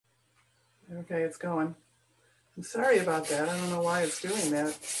Okay, it's going. I'm sorry about that. I don't know why it's doing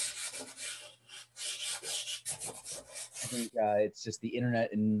that. I think it's just the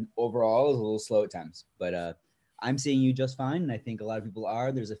internet and overall is a little slow at times. But I'm seeing you just fine, and I think a lot of people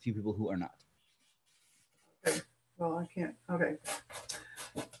are. There's a few people who are not. Okay. Well, I can't. Okay.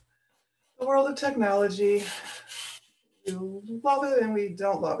 The world of technology, we love it and we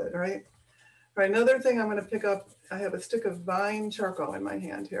don't love it, right? All right, another thing I'm going to pick up, I have a stick of vine charcoal in my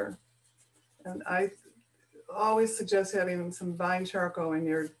hand here. And I always suggest having some vine charcoal in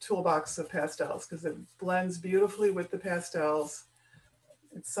your toolbox of pastels because it blends beautifully with the pastels.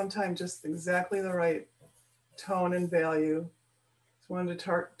 It's sometimes just exactly the right tone and value. Just wanted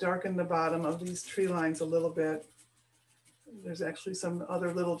to darken the bottom of these tree lines a little bit. There's actually some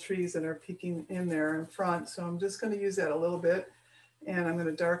other little trees that are peeking in there in front, so I'm just going to use that a little bit. And I'm going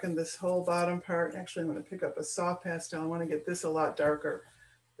to darken this whole bottom part. Actually, I'm going to pick up a soft pastel. I want to get this a lot darker.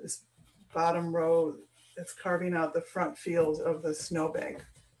 This bottom row that's carving out the front field of the snowbank,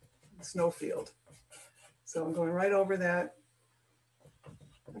 snow field. So I'm going right over that.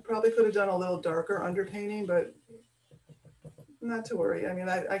 I probably could have done a little darker underpainting, but not to worry. I mean,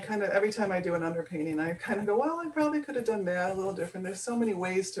 I kind of, every time I do an underpainting, I kind of go, well, I probably could have done that a little different. There's so many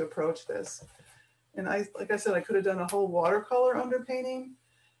ways to approach this. And like I said, I could have done a whole watercolor underpainting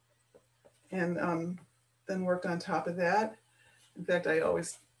and then worked on top of that. In fact, I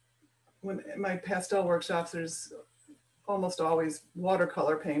always, when in my pastel workshops, there's almost always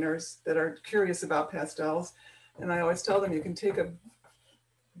watercolor painters that are curious about pastels. And I always tell them you can take a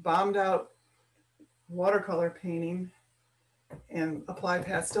bombed out watercolor painting and apply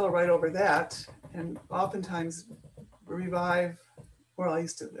pastel right over that. And oftentimes revive, or I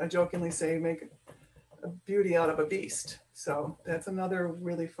jokingly say, make a beauty out of a beast. So that's another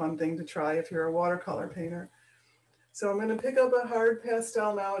really fun thing to try if you're a watercolor painter. So I'm going to pick up a hard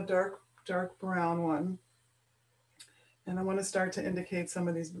pastel now, a dark brown one. And I want to start to indicate some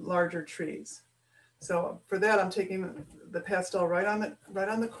of these larger trees. So for that, I'm taking the pastel right on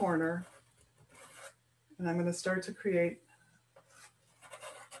the corner, and I'm going to start to create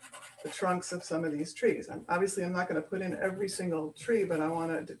the trunks of some of these trees. Obviously, I'm not going to put in every single tree, but I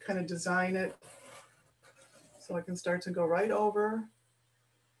want to kind of design it so I can start to go right over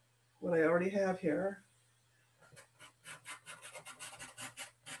what I already have here.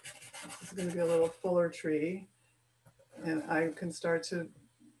 This is going to be a little fuller tree, and I can start to,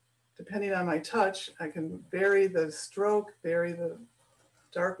 depending on my touch, I can vary the stroke, vary the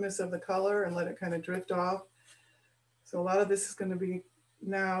darkness of the color, and let it kind of drift off. So a lot of this is going to be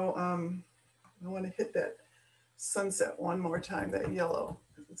now, I want to hit that sunset one more time, that yellow.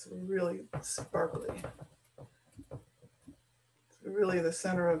 It's really sparkly. It's really the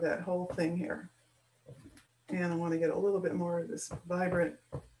center of that whole thing here. And I want to get a little bit more of this vibrant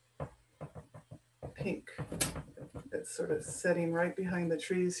pink that's sort of setting right behind the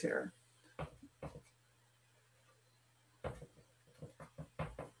trees here.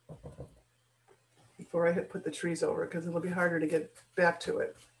 Before I put the trees over, because it'll be harder to get back to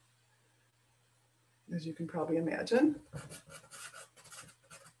it, as you can probably imagine.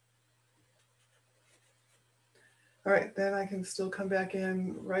 All right, then I can still come back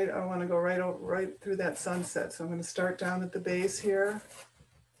in right. I want to go right through that sunset. So I'm going to start down at the base here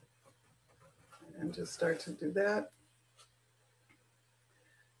and just start to do that.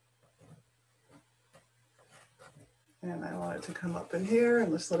 And I want it to come up in here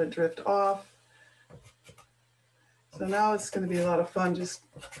and just let it drift off. So now it's going to be a lot of fun just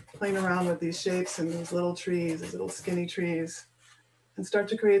playing around with these shapes and these little trees, these little skinny trees, and start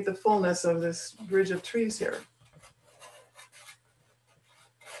to create the fullness of this bridge of trees here.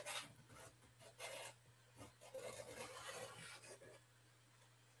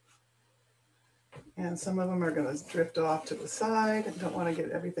 And some of them are going to drift off to the side. I don't want to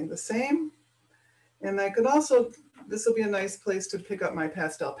get everything the same. And I could also, this will be a nice place to pick up my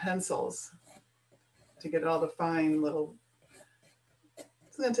pastel pencils to get all the fine little,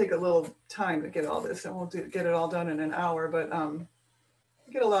 it's going to take a little time to get all this. I won't get it all done in an hour, but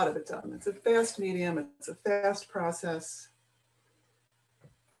get a lot of it done. It's a fast medium. It's a fast process.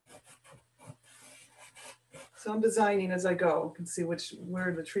 So I'm designing as I go. You can see which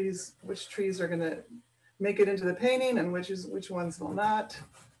trees are going to make it into the painting and which ones will not.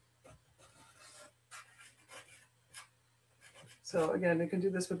 So again, you can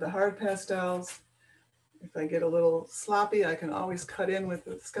do this with the hard pastels. If I get a little sloppy, I can always cut in with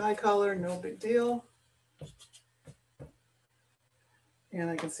the sky color, no big deal. And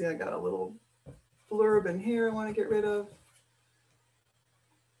I can see I got a little blurb in here I want to get rid of.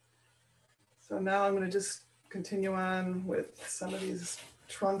 So now I'm going to just continue on with some of these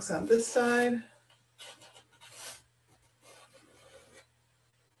trunks on this side.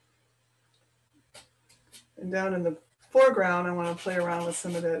 And down in the foreground, I want to play around with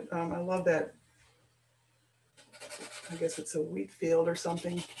some of that. I love that. I guess it's a wheat field or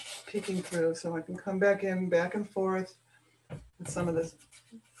something peeking through. So I can come back in, back and forth with some of this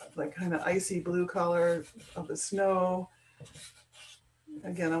like kind of icy blue color of the snow.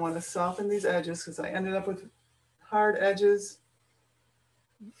 Again, I want to soften these edges because I ended up with hard edges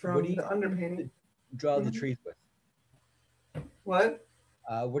from the underpainting. Draw the trees with? What?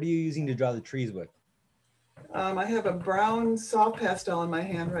 What are you using to draw the trees with? I have a brown soft pastel in my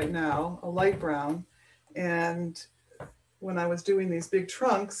hand right now, a light brown. And when I was doing these big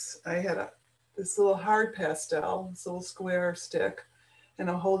trunks, I had this little hard pastel, this little square stick, and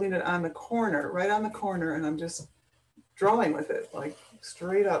I'm holding it on the corner, right on the corner, and I'm just drawing with it, like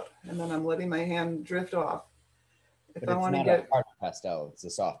straight up, and then I'm letting my hand drift off. If I want to get a hard pastel, it's a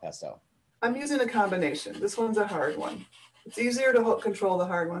soft pastel. I'm using a combination. This one's a hard one. It's easier to control the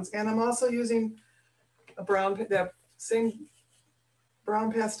hard ones, and I'm also using a brown, that same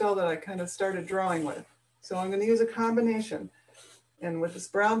brown pastel that I kind of started drawing with. So I'm going to use a combination. And with this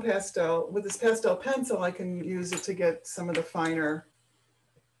brown pastel, with this pastel pencil, I can use it to get some of the finer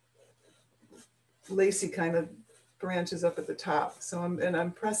lacy kind of branches up at the top. So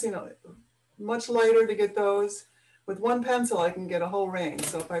I'm pressing much lighter to get those. With one pencil, I can get a whole range.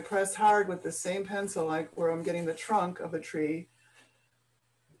 So if I press hard with the same pencil, like where I'm getting the trunk of a tree,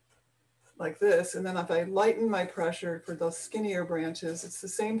 like this, and then if I lighten my pressure for those skinnier branches, it's the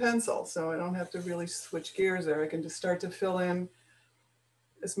same pencil. So I don't have to really switch gears there. I can just start to fill in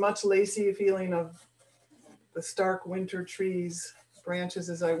as much lacy feeling of the stark winter trees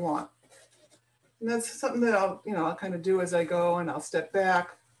branches as I want. And that's something that I'll kind of do as I go, and I'll step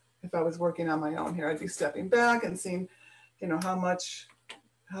back. If I was working on my own here, I'd be stepping back and seeing,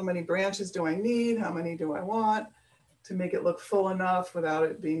 how many branches do I need? How many do I want to make it look full enough without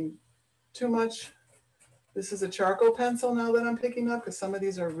it being too much. This is a charcoal pencil now that I'm picking up because some of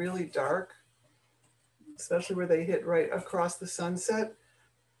these are really dark, especially where they hit right across the sunset.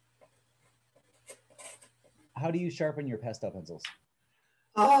 How do you sharpen your pastel pencils?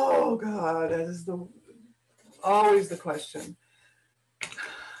 Oh God, that is always the question.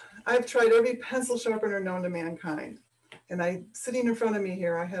 I've tried every pencil sharpener known to mankind. And sitting in front of me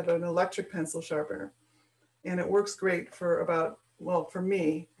here, I have an electric pencil sharpener. And it works great for for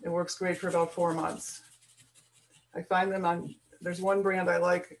me, it works great for about 4 months. I find them there's one brand I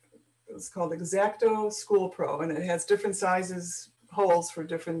like, it's called X-Acto School Pro, and it has different sizes, holes for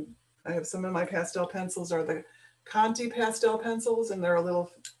different, I have some of my pastel pencils are the Conti pastel pencils, and they're a little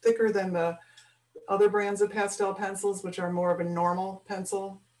thicker than the other brands of pastel pencils, which are more of a normal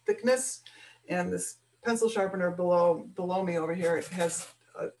pencil thickness. And this pencil sharpener below me over here, it has,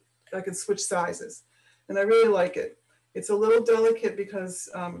 I can switch sizes, and I really like it. It's a little delicate because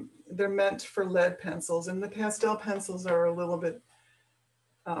they're meant for lead pencils, and the pastel pencils are a little bit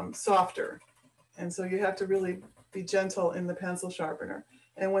softer. And so you have to really be gentle in the pencil sharpener.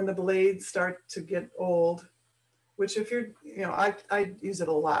 And when the blades start to get old, which if you're, I use it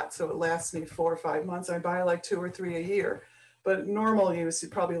a lot, so it lasts me 4 or 5 months. I buy like 2 or 3 a year, but normal use,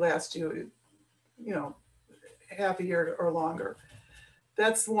 it probably lasts you, half a year or longer.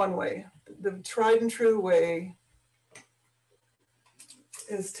 That's one way. The tried and true way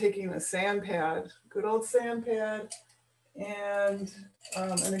is taking a sand pad, good old sand pad, and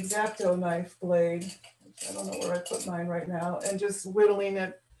an X-Acto knife blade, which I don't know where I put mine right now, and just whittling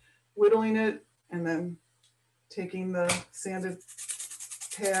it, and then taking the sand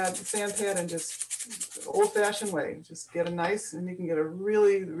pad and just old-fashioned way, just get a nice, and you can get a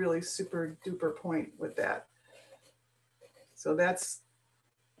really, really super duper point with that. So that's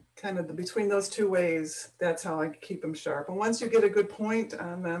kind of between those two ways, that's how I keep them sharp. And once you get a good point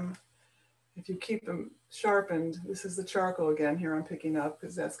on them, if you keep them sharpened, this is the charcoal again here I'm picking up,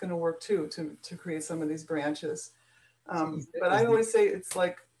 because that's going to work too to create some of these branches. But I always say it's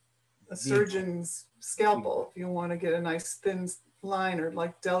like a surgeon's scalpel. If you want to get a nice thin line or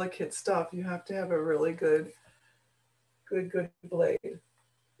like delicate stuff, you have to have a really good blade.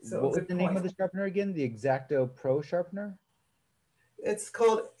 So what was the name of the sharpener again? The X-Acto Pro sharpener? It's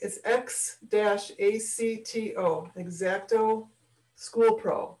X-ACTO, X-Acto School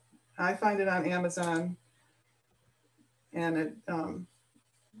Pro. I find it on Amazon, and it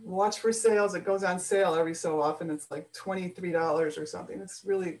watch for sales. It goes on sale every so often. It's like $23 or something. It's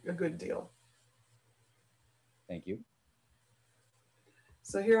really a good deal. Thank you.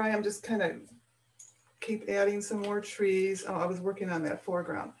 So here I am, just kind of keep adding some more trees. Oh, I was working on that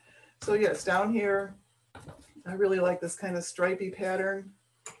foreground. So yes, down here, I really like this kind of stripy pattern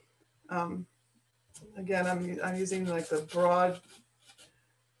Again, I'm using like the broad,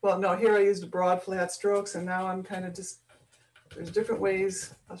 well, no, here I used broad flat strokes, and now I'm kind of just, there's different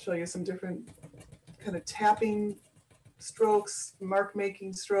ways. I'll show you some different kind of tapping strokes, mark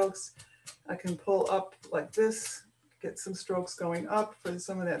making strokes. I can pull up like this, get some strokes going up for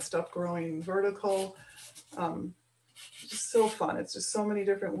some of that stuff growing vertical. Just so fun. It's just so many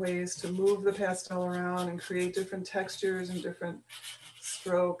different ways to move the pastel around and create different textures and different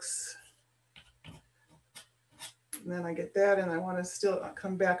strokes. And then I get that, and I want to still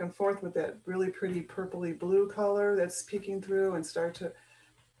come back and forth with that really pretty purpley blue color that's peeking through and start to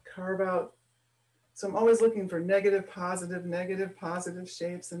carve out. So I'm always looking for negative, positive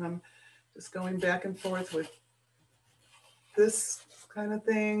shapes, and I'm just going back and forth with this kind of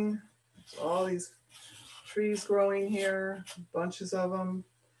thing. So all these trees growing here, bunches of them.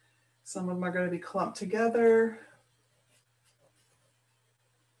 Some of them are going to be clumped together.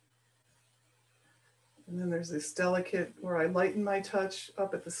 And then there's this delicate where I lighten my touch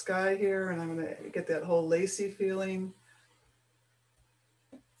up at the sky here, and I'm going to get that whole lacy feeling.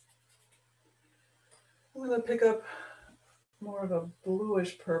 I'm going to pick up more of a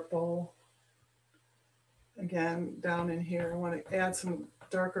bluish purple. Again, down in here, I want to add some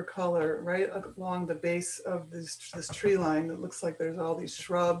darker color right along the base of this tree line. It looks like there's all these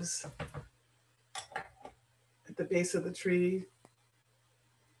shrubs at the base of the tree.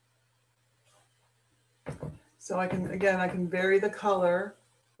 So I can vary the color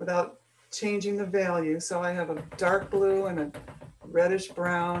without changing the value. So I have a dark blue and a reddish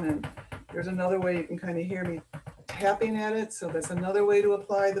brown, and there's another way you can kind of hear me tapping at it. So that's another way to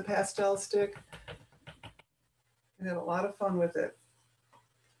apply the pastel stick. I had a lot of fun with it.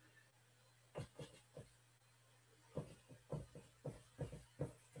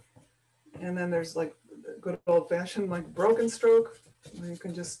 And then there's like good old fashioned like broken stroke, where you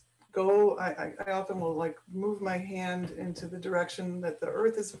can just go. I often will like move my hand into the direction that the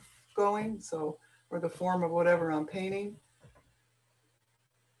earth is going, so, or the form of whatever I'm painting.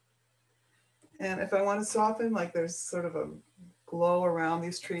 And if I want to soften, like there's sort of a glow around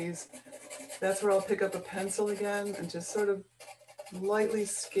these trees, that's where I'll pick up a pencil again and just sort of lightly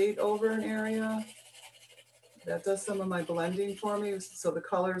skate over an area. That does some of my blending for me, so the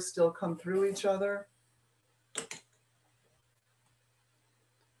colors still come through each other.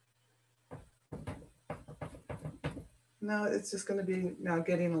 Now it's just going to be now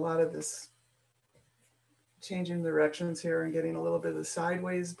getting a lot of this, changing directions here and getting a little bit of the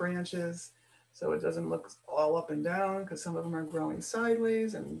sideways branches, so it doesn't look all up and down, because some of them are growing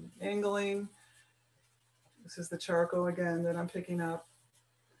sideways and angling. This is the charcoal again that I'm picking up.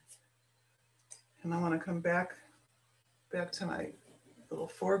 And I want to come back to my little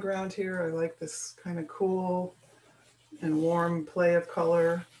foreground here. I like this kind of cool and warm play of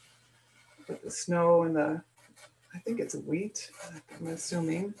color with the snow and the, I think it's wheat, I'm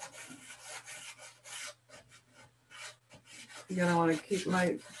assuming. Again, I want to keep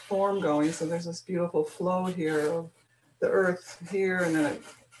my form going. So there's this beautiful flow here of the earth here, and then it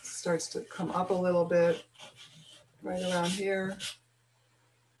starts to come up a little bit right around here.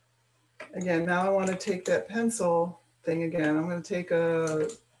 Again, now I want to take that pencil thing again. I'm going to take a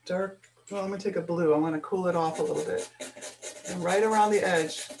dark, well, I'm going to take a blue. I want to cool it off a little bit. And right around the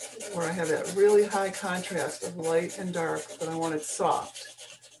edge where I have that really high contrast of light and dark, but I want it soft.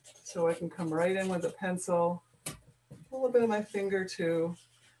 So I can come right in with a pencil, a little bit of my finger too,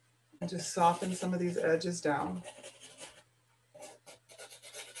 and just soften some of these edges down.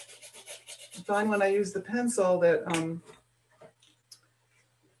 I find when I use the pencil that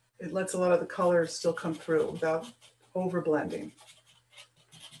it lets a lot of the colors still come through without over blending.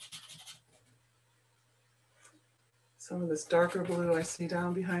 Some of this darker blue I see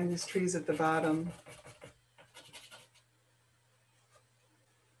down behind these trees at the bottom.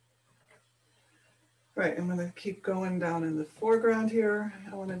 Right, I'm going to keep going down in the foreground here.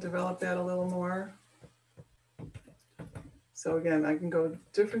 I want to develop that a little more. So again, I can go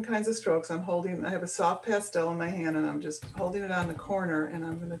different kinds of strokes. I have a soft pastel in my hand, and I'm just holding it on the corner, and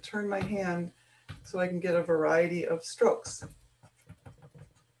I'm going to turn my hand so I can get a variety of strokes.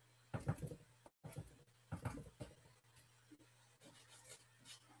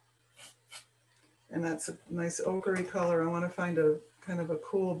 And that's a nice ochre color. I want to find a kind of a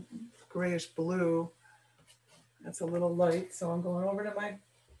cool grayish blue. That's a little light, so I'm going over to my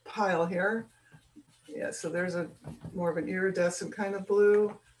pile here. Yeah, so there's a more of an iridescent kind of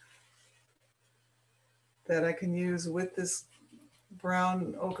blue that I can use with this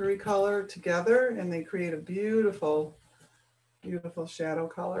brown ochre color together, and they create a beautiful, beautiful shadow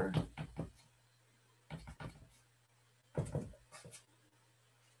color.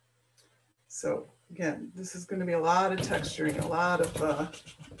 So again, this is going to be a lot of texturing, a lot of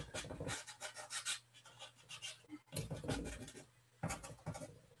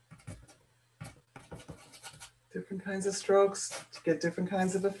different kinds of strokes to get different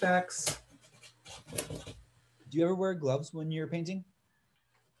kinds of effects. Do you ever wear gloves when you're painting?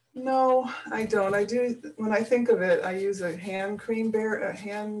 No, I don't. I do, when I think of it, I use a hand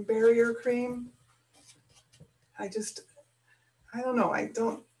barrier cream. I don't know. I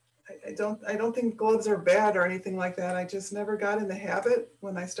don't think gloves are bad or anything like that. I just never got in the habit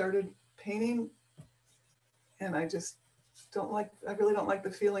when I started painting. And I really don't like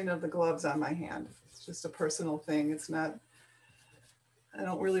the feeling of the gloves on my hand. It's just a personal thing. I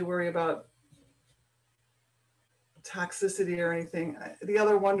don't really worry about toxicity or anything. The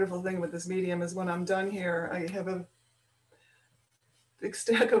other wonderful thing with this medium is when I'm done here, I have a big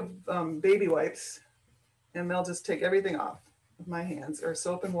stack of baby wipes, and they'll just take everything off of my hands, or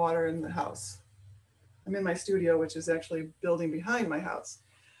soap and water in the house. I'm in my studio, which is actually building behind my house,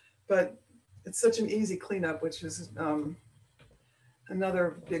 but it's such an easy cleanup, which is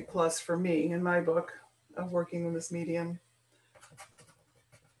another big plus for me in my book of working in this medium.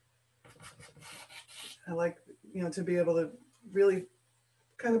 I like, to be able to really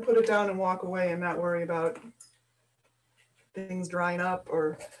kind of put it down and walk away and not worry about things drying up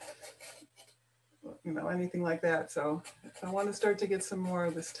or anything like that. So if I want to start to get some more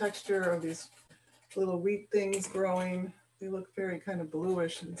of this texture of these little wheat things growing, they look very kind of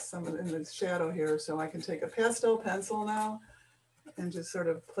bluish in the shadow here. So I can take a pastel pencil now and just sort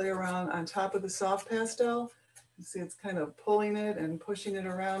of play around on top of the soft pastel. You see it's kind of pulling it and pushing it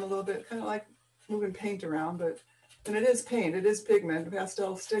around a little bit, kind of like moving paint around, and it is paint, it is pigment. The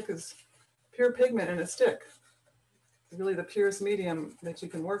pastel stick is pure pigment in a stick. It's really the purest medium that you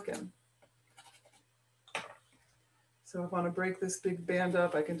can work in. So if I want to break this big band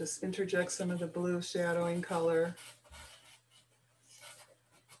up, I can just interject some of the blue shadowing color.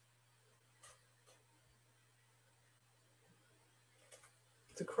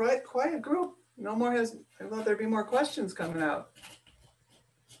 It's a quiet group. No more I thought there'd be more questions coming out.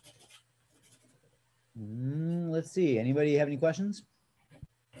 Let's see. Anybody have any questions?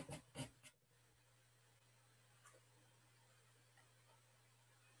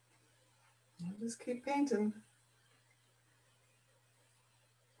 I'll just keep painting.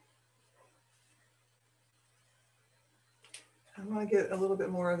 I want to get a little bit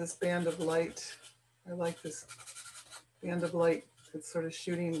more of this band of light. I like this band of light that's sort of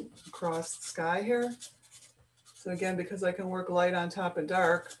shooting across the sky here. So again, because I can work light on top of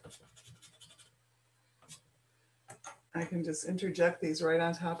dark, I can just interject these right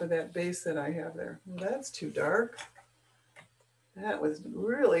on top of that base that I have there. Well, that's too dark. That was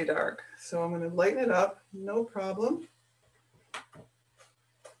really dark. So I'm going to lighten it up, no problem.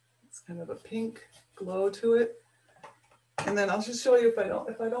 It's kind of a pink glow to it. And then I'll just show you if I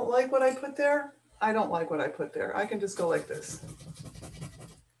don't like what I put there, I don't like what I put there. I can just go like this.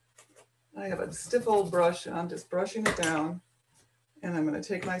 I have a stiff old brush and I'm just brushing it down, and I'm going to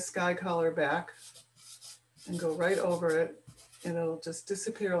take my sky color back and go right over it, and it'll just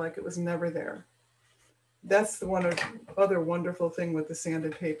disappear like it was never there. That's the other wonderful thing with the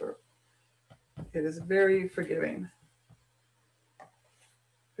sanded paper. It is very forgiving.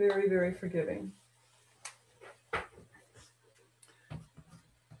 Very, very forgiving.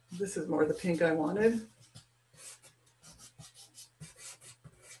 This is more the pink I wanted.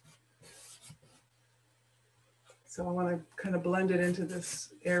 So I want to kind of blend it into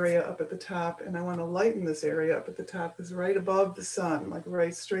this area up at the top, and I want to lighten this area up at the top. It's right above the sun, like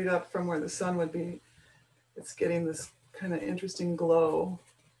right straight up from where the sun would be. It's getting this kind of interesting glow.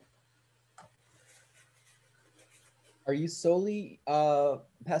 Are you solely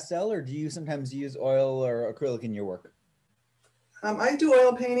pastel, or do you sometimes use oil or acrylic in your work? I do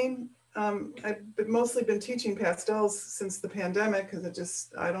oil painting. I've mostly been teaching pastels since the pandemic, because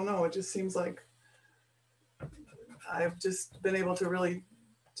I don't know, it just seems like I've just been able to really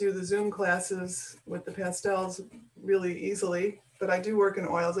do the Zoom classes with the pastels really easily, but I do work in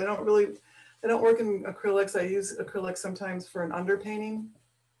oils. I don't work in acrylics. I use acrylics sometimes for an underpainting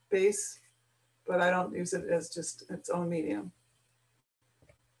base, but I don't use it as just its own medium.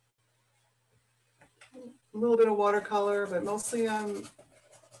 A little bit of watercolor, but mostly I'm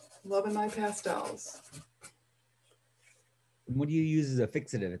loving my pastels. And what do you use as a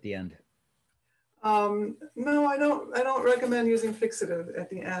fixative at the end? No, I don't recommend using fixative at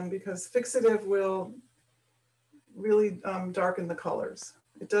the end, because fixative will really darken the colors.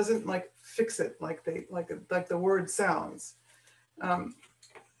 It doesn't like fix it like the word sounds.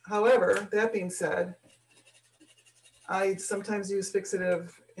 However, that being said, I sometimes use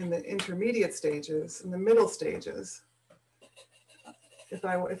fixative in the intermediate stages, in the middle stages, if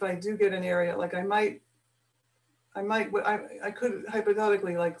I do get an area, like I could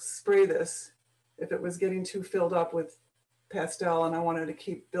hypothetically like spray this if it was getting too filled up with pastel and I wanted to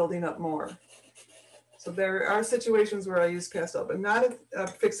keep building up more. So there are situations where I use pastel, but not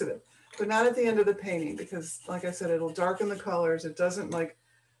at fixative, but not at the end of the painting, because like I said, it'll darken the colors. It doesn't like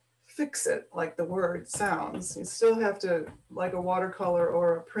fix it like the word sounds. You still have to, like a watercolor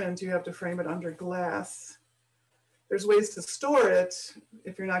or a print, you have to frame it under glass. There's ways to store it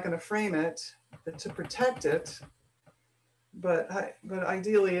if you're not going to frame it, to protect it. But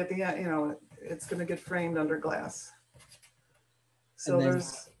ideally at the end, you know, it's going to get framed under glass. So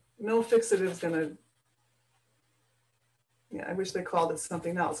there's no fixative is going to, yeah, I wish they called it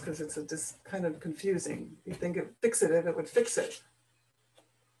something else because it's just kind of confusing. You think of fixative, it would fix it.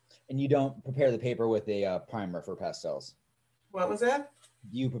 And you don't prepare the paper with a primer for pastels? What was that?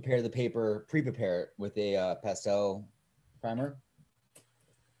 Do you prepare the paper, pre-prepare it with a pastel primer?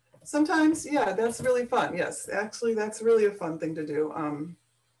 Sometimes, yeah, that's really fun. Yes, actually, that's really a fun thing to do.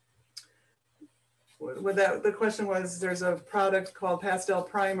 The question was, there's a product called Pastel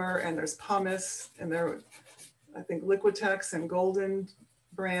Primer, and there's pumice, and there, I think Liquitex and Golden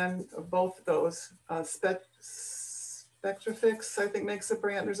brand of both of those. Spectrafix, I think, makes a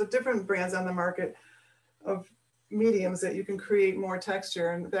brand. There's a different brands on the market of mediums that you can create more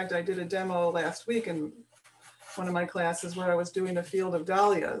texture. In fact, I did a demo last week in one of my classes where I was doing a field of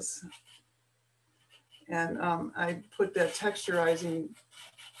dahlias. And I put that texturizing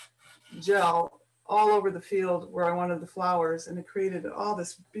gel all over the field where I wanted the flowers, and it created all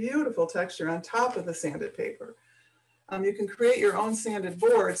this beautiful texture on top of the sanded paper. You can create your own sanded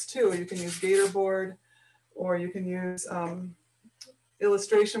boards too. You can use Gator board, or you can use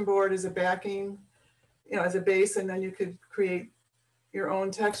illustration board as a backing, you know, as a base, and then you could create your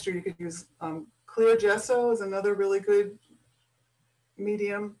own texture. You could use clear gesso is another really good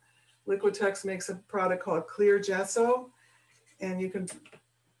medium. Liquitex makes a product called Clear Gesso, and you can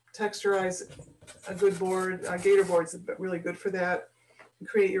texturize a good board. Gator board's really good for that. And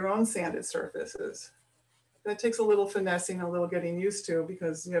create your own sanded surfaces. That takes a little finessing, a little getting used to,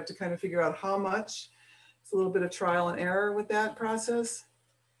 because you have to kind of figure out how much. It's a little bit of trial and error with that process.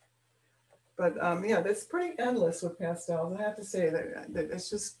 But yeah, that's pretty endless with pastels. I have to say that it's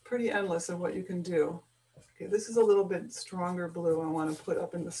just pretty endless of what you can do. Okay, this is a little bit stronger blue I want to put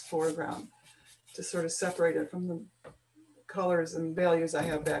up in this foreground to sort of separate it from the colors and values I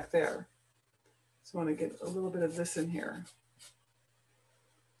have back there. Just want to get a little bit of this in here.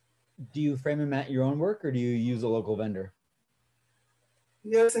 Do you frame and mat your own work, or do you use a local vendor?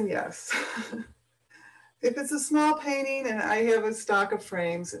 Yes and yes. If it's a small painting and I have a stock of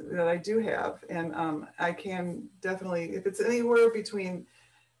frames that I do have, and I can definitely, if it's anywhere between,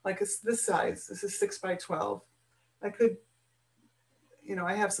 like this size, this is 6 by 12. I could, you know,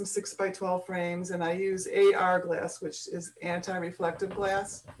 I have some 6 by 12 frames, and I use AR glass, which is anti-reflective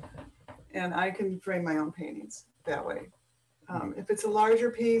glass, and I can frame my own paintings that way. If it's a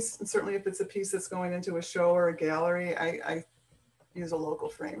larger piece, and certainly if it's a piece that's going into a show or a gallery, I use a local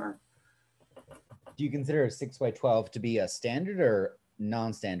framer. Do you consider a 6 by 12 to be a standard or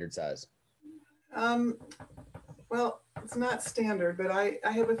non-standard size? Well, it's not standard, but I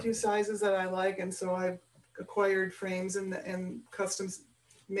have a few sizes that I like, and so I've acquired frames and custom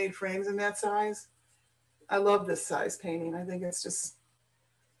made frames in that size. I love this size painting. I think it's just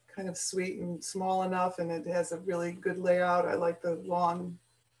kind of sweet and small enough, and it has a really good layout. I like the lawn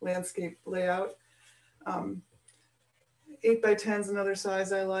landscape layout. 8 by 10 is another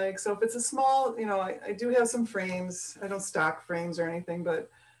size I like. So if it's a small, you know, I do have some frames. I don't stock frames or anything, but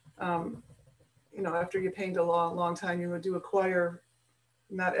you know, after you paint a long time, you do acquire.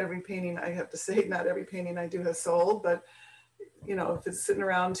 Not every painting, I have to say, not every painting I do has sold, but you know, if it's sitting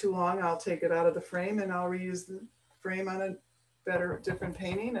around too long, I'll take it out of the frame and I'll reuse the frame on a different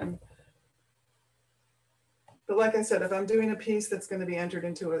painting. But like I said, if I'm doing a piece that's going to be entered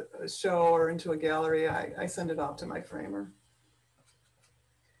into a show or into a gallery, I send it off to my framer.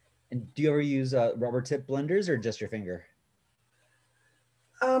 And do you ever use rubber tip blenders or just your finger?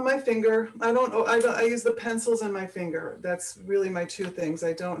 My finger. I use the pencils and my finger. That's really my two things.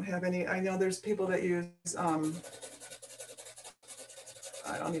 I don't have any. I know there's people that use. I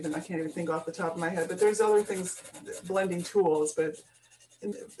can't even think off the top of my head. But there's other things, blending tools. But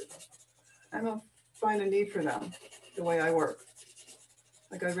I don't find a need for them the way I work.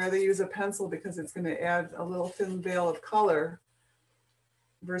 Like I'd rather use a pencil because it's going to add a little thin veil of color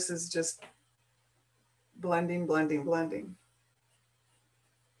versus just blending.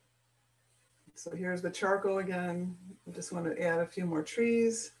 So here's the charcoal again. I just want to add a few more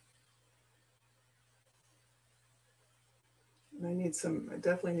trees. And I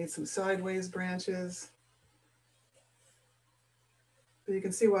definitely need some sideways branches. But you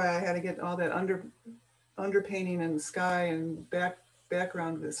can see why I had to get all that underpainting in the sky and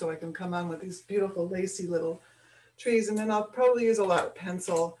background so I can come on with these beautiful lacy little trees. And then I'll probably use a lot of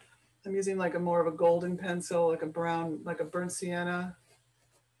pencil. I'm using like a more of a golden pencil, like a brown, like a burnt sienna,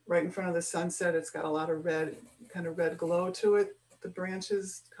 right in front of the sunset. It's got a lot of red, kind of red glow to it. The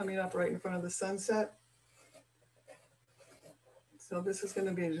branches coming up right in front of the sunset. So this is going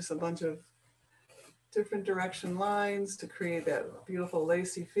to be just a bunch of different direction lines to create that beautiful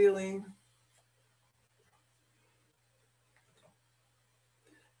lacy feeling.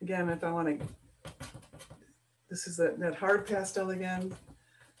 Again, if I want to, this is that hard pastel again.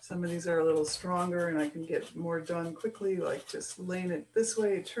 Some of these are a little stronger and I can get more done quickly, like just laying it this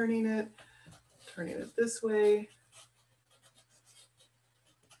way, turning it this way,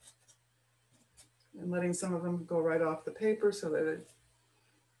 and letting some of them go right off the paper so that it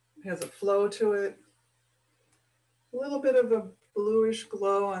has a flow to it. A little bit of a bluish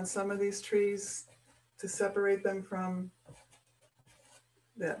glow on some of these trees to separate them from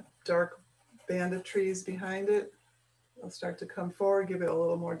that dark band of trees behind it. They'll start to come forward, give it a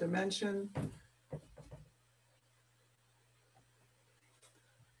little more dimension.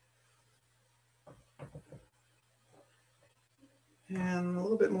 And a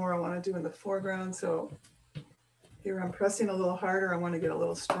little bit more I want to do in the foreground. So here I'm pressing a little harder. I want to get a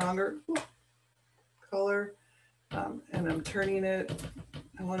little stronger color. And I'm turning it.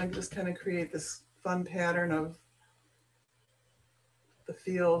 I want to just kind of create this fun pattern of the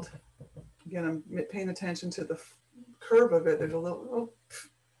field. Again, I'm paying attention to the curve of it. There's a little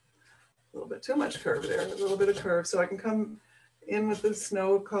bit too much curve there, a little bit of curve. So I can come in with the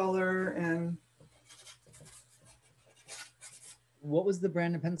snow color. And what was the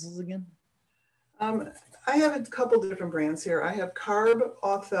brand of pencils again? I have a couple different brands here. I have Carb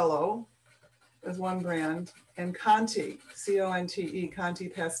Othello as one brand, and Conti, C-O-N-T-E, Conti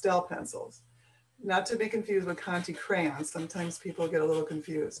pastel pencils. Not to be confused with Conti crayons. Sometimes people get a little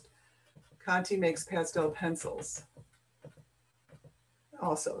confused. Conti makes pastel pencils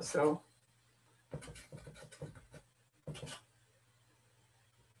also. So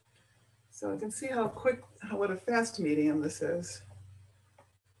I can see what a fast medium this is.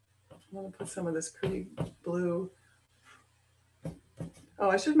 I'm going to put some of this pretty blue. Oh,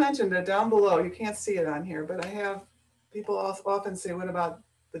 I should mention that down below, you can't see it on here, but I have people often say, what about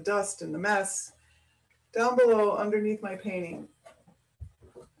the dust and the mess? Down below, underneath my painting,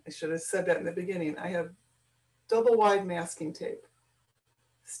 I should have said that in the beginning, I have double wide masking tape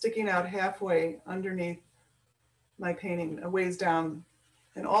sticking out halfway underneath my painting, a ways down,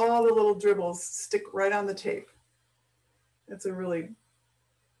 and all the little dribbles stick right on the tape. It's a really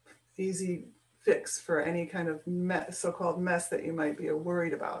easy fix for any kind of so-called mess that you might be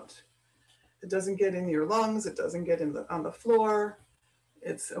worried about. It doesn't get in your lungs, it doesn't get on the floor.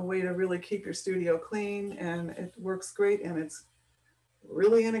 It's a way to really keep your studio clean, and it works great, and it's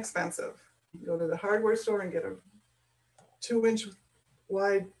really inexpensive. You go to the hardware store and get a 2-inch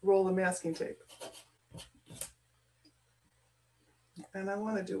wide roll of masking tape. And I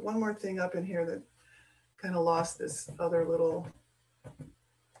want to do one more thing up in here that kind of lost this other little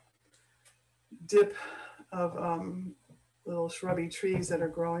dip of little shrubby trees that are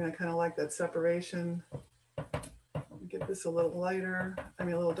growing. I kind of like that separation. Get this a little lighter, a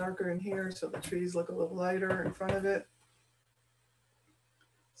little darker in here so the trees look a little lighter in front of it.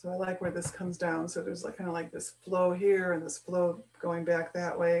 So I like where this comes down. So there's kind of like this flow here and this flow going back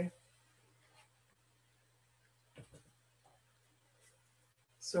that way.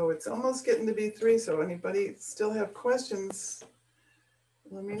 So it's almost getting to be 3. So anybody still have questions,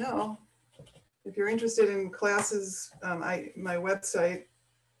 let me know. If you're interested in classes, my website,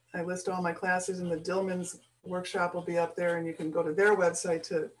 I list all my classes, and the Dillman's workshop will be up there, and you can go to their website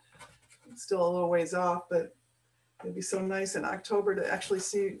to, still a little ways off, but it'd be so nice in October to actually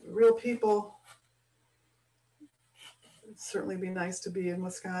see real people. It'd certainly be nice to be in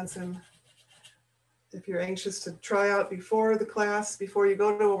Wisconsin. If you're anxious to try out before the class, before you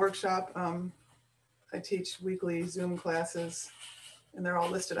go to a workshop, I teach weekly Zoom classes, and they're all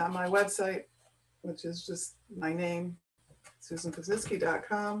listed on my website, which is just my name,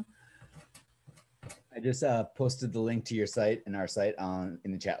 SusanKuznicki.com. I just posted the link to your site and our site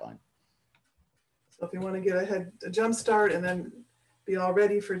in the chat line. So if you want to get a jump start and then be all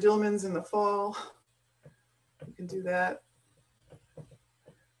ready for Dillman's in the fall, you can do that.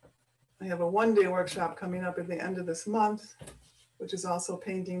 I have a 1-day workshop coming up at the end of this month, which is also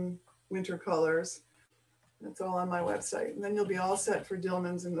painting winter colors. That's all on my website. And then you'll be all set for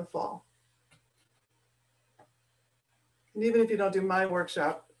Dillman's in the fall. And even if you don't do my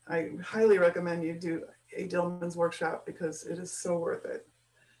workshop, I highly recommend you do a Dillman's workshop because it is so worth it.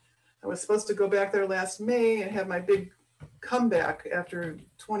 I was supposed to go back there last May and have my big comeback after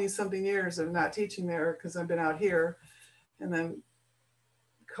 20 something years of not teaching there because I've been out here, and then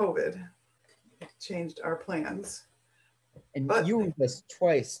COVID changed our plans. And But you were with us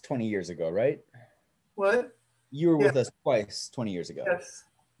twice 20 years ago, right? what? You were with Yeah. us twice 20 years ago. Yes.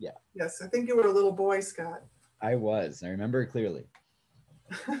 Yeah. Yes, I think you were a little boy, Scott. I was. I remember it clearly.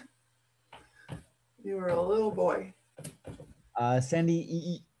 You were a little boy.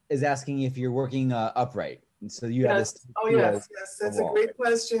 Sandy is asking if you're working upright. And so you have Yes. this. Oh, yes. Yes. That's a wall. great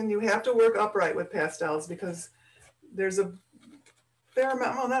question. You have to work upright with pastels because there's a fair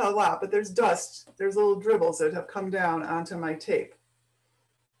amount, well, not a lot, but there's dust. There's little dribbles that have come down onto my tape.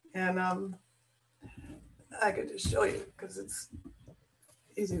 And I could just show you because it's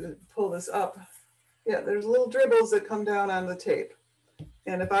easy to pull this up. Yeah, there's little dribbles that come down on the tape.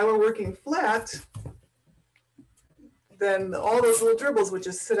 And if I were working flat, then all those little dribbles would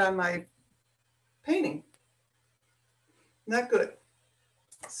just sit on my painting. Not good.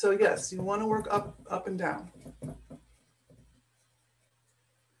 So yes, you want to work up and down.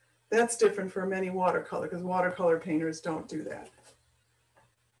 That's different for many watercolor because watercolor painters don't do that.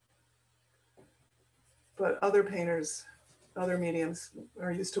 But other painters, other mediums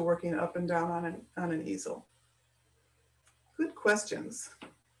are used to working up and down on an easel. Good questions.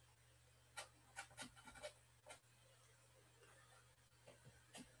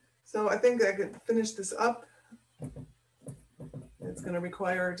 So I think I could finish this up. It's going to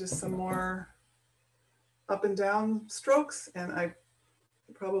require just some more up and down strokes, and I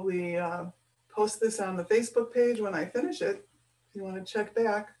probably post this on the Facebook page when I finish it. If you want to check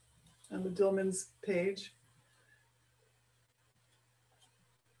back on the Dillman's page.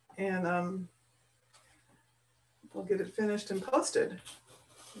 And I'll get it finished and posted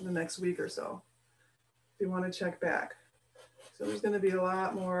in the next week or so, if you want to check back. So there's going to be a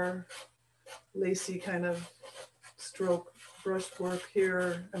lot more lacy kind of stroke brush work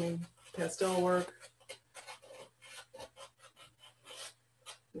here, pastel work.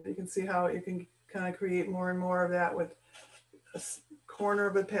 You can see how you can kind of create more and more of that with a corner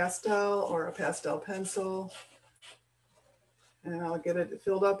of a pastel or a pastel pencil. And I'll get it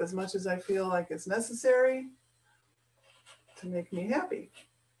filled up as much as I feel like it's necessary to make me happy.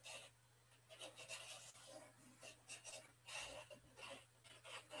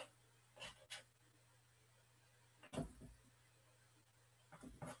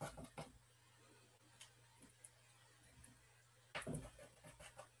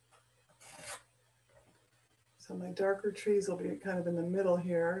 So my darker trees will be kind of in the middle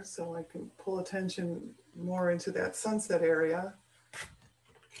here, so I can pull attention more into that sunset area.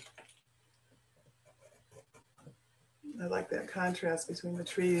 I like that contrast between the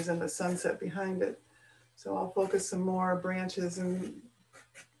trees and the sunset behind it. So I'll focus some more branches and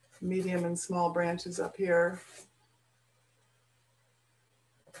medium and small branches up here.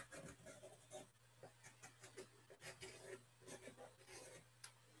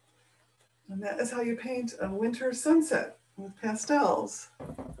 And that is how you paint a winter sunset with pastels.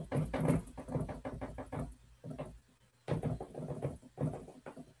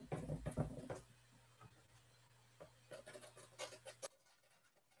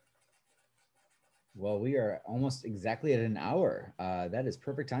 Well, we are almost exactly at an hour. That is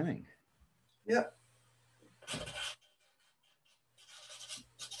perfect timing. Yep.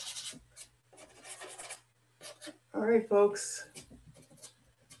 All right, folks.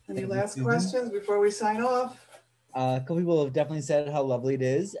 Any last questions before we sign off? A couple people have definitely said how lovely it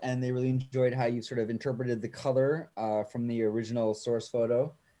is, and they really enjoyed how you sort of interpreted the color from the original source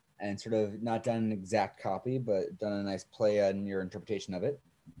photo, and sort of not done an exact copy, but done a nice play on your interpretation of it.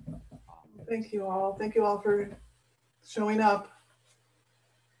 Thank you all. Thank you all for showing up.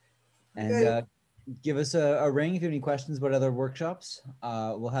 And Okay. give us a ring if you have any questions about other workshops.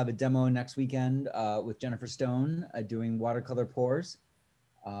 We'll have a demo next weekend with Jennifer Stone doing watercolor pours.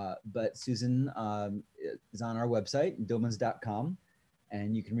 But Susan is on our website, dillmans.com,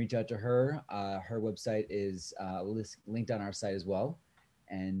 and you can reach out to her. Her website is linked on our site as well.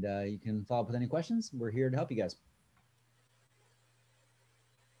 And you can follow up with any questions. We're here to help you guys.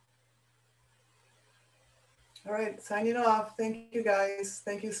 All right, signing off. Thank you, guys.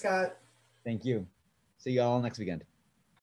 Thank you, Scott. Thank you. See you all next weekend.